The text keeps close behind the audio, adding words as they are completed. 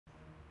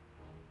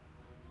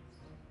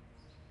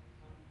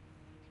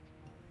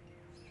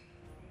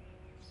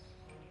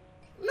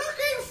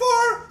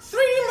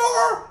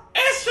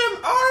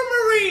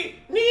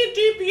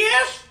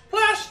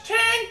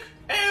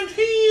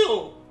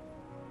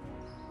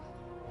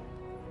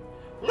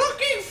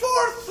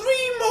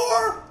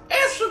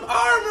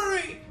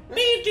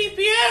need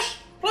DPS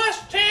plus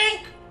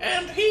tank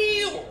and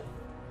heal.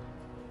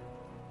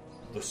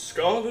 The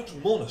Scarlet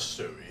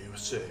Monastery, you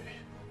say?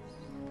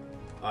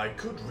 I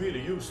could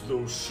really use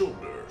those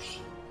shoulders.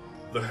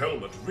 The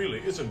helmet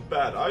really isn't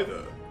bad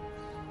either.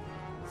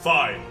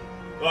 Fine,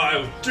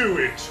 I'll do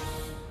it.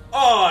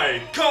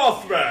 I,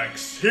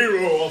 Carthrax,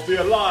 hero of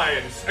the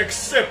Alliance,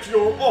 accept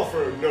your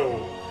offer,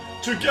 gnome.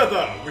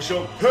 Together we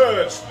shall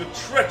purge the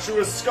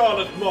treacherous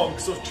scarlet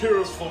monks of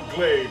Tearful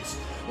Glades.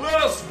 Let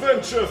us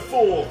venture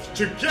forth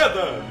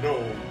together,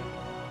 gnome.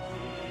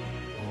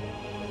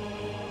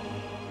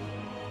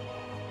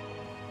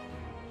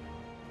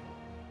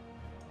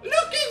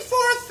 Looking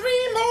for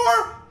 3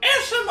 more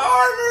SM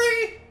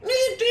Armory.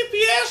 Need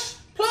DPS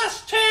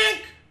plus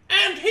tank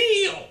and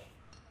heal.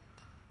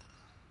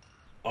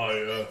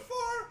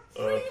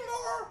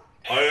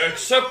 I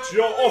accept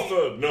your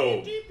offer,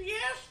 gnome.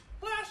 DPS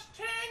plus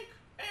tank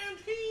and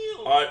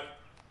heal.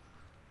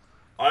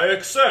 I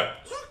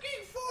accept.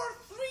 Looking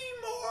for 3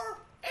 more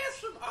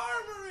SM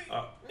Armory.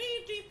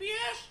 Need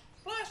DPS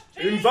plus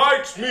tank.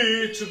 Invite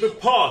me to the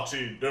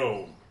party,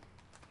 gnome.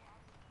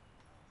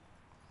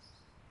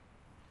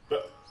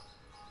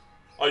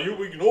 Are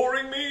you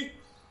ignoring me?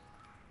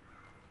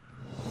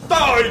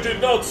 I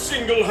did not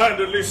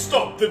single-handedly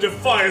stop the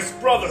Defiance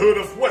Brotherhood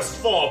of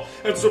Westfall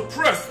and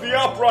suppress the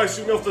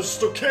uprising of the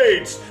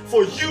Stockades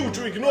for you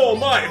to ignore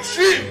my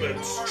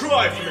achievements,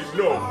 trifling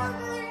gnome.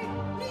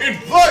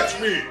 Invite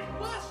me!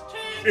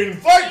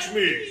 Invite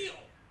me!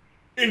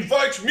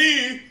 Invite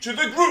me to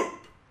the group!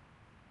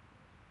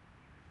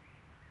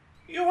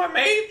 You a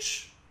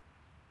mage?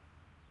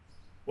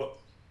 What?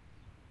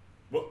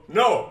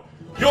 No!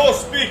 You're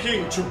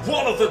speaking to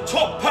one of the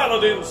top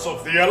paladins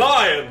of the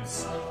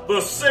Alliance! The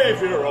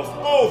savior of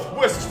both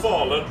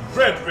Westfall and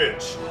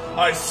Redridge.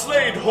 I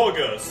slayed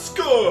Hogger,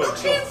 scourge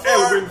of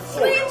Elwyn Forest.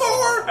 3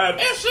 more and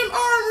SM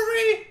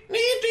Armory.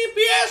 Need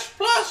DPS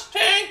plus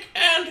tank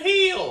and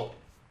heal.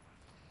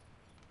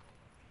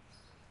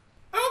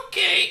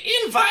 Okay,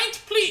 invite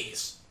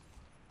please.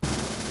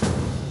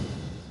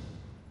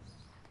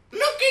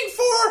 Looking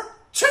for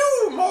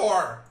 2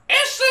 more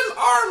SM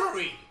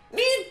Armory.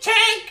 Need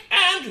tank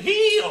and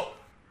heal.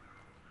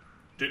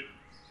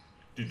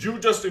 Did you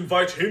just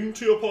invite him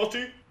to your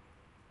party?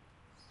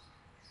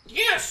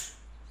 Yes.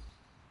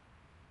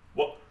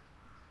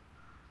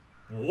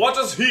 What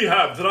does he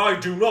have that I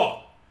do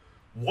not?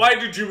 Why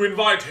did you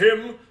invite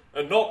him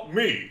and not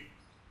me?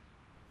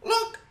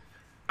 Look,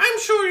 I'm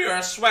sure you're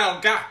a swell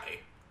guy.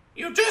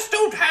 You just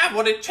don't have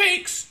what it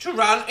takes to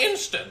run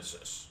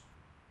instances.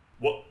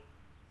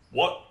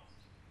 What?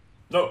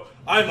 No,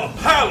 I'm a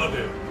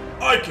paladin.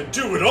 I can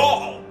do it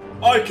all.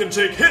 I can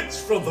take hits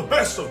from the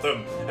best of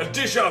them and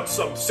dish out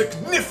some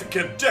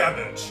significant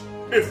damage.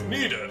 If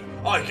needed,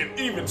 I can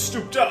even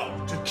stoop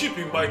down to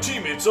keeping my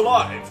teammates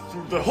alive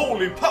through the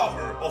holy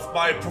power of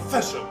my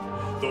profession,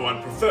 though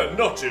I'd prefer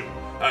not to.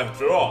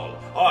 After all,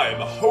 I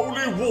am a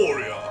holy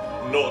warrior,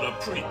 not a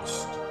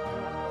priest.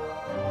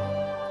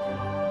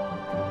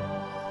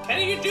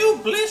 Can you do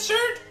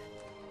Blizzard?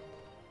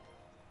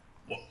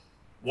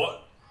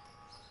 What?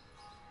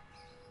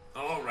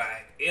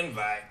 Alright,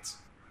 invite.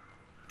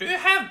 Do you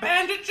have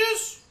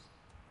bandages?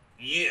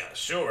 Yeah,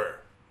 sure.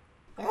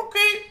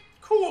 Okay,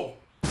 cool.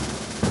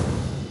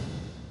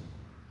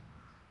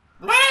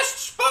 Last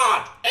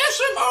spot!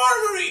 SM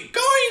Armory!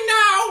 Going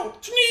now!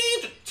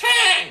 Need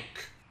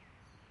tank!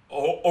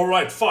 Oh,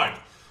 alright, fine.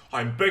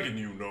 I'm begging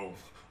you, gnome.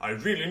 I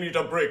really need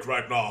a break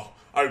right now.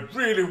 I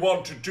really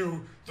want to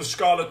do the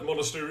Scarlet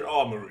Monastery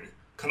Armory.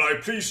 Can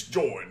I please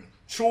join?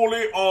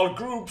 Surely all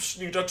groups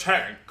need a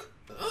tank.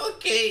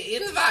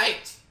 Okay,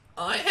 invite.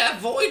 I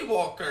have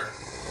Voidwalker.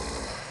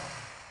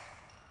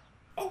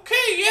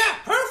 Okay, yeah,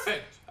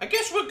 perfect. I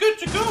guess we're good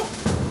to go.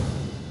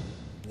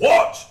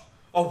 What?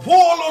 A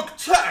warlock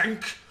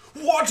tank?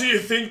 What do you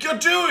think you're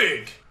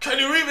doing? Can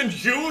you even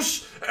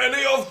use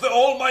any of the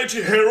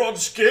almighty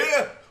Herod's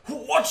gear?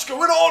 What's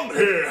going on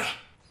here?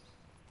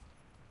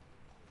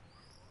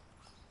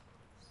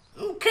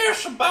 Who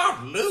cares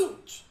about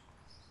loot?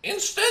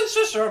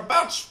 Instances are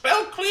about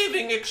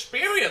spell-cleaving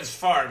experience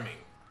farming.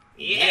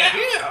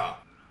 Yeah.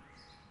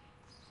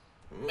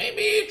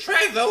 Maybe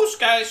try those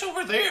guys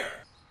over there.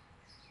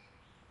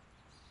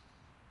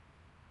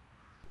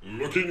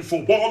 Looking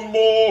for one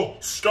more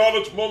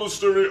Scarlet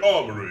Monastery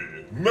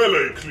Armory,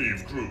 melee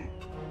cleave group.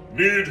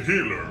 Need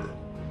healer.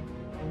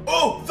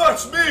 Oh,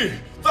 that's me!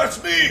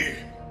 That's me!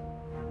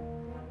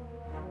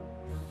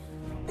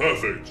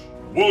 Perfect.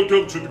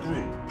 Welcome to the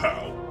group,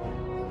 pal.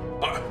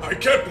 I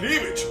can't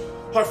believe it!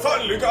 I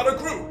finally got a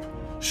group!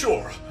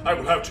 Sure, I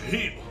will have to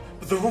heal,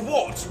 but the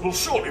rewards will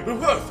surely be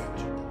worth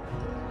it.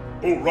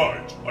 Oh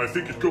right, I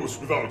think it goes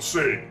without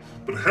saying,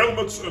 but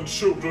helmets and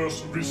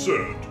shoulders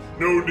reserved.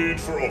 No need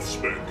for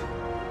off-spec.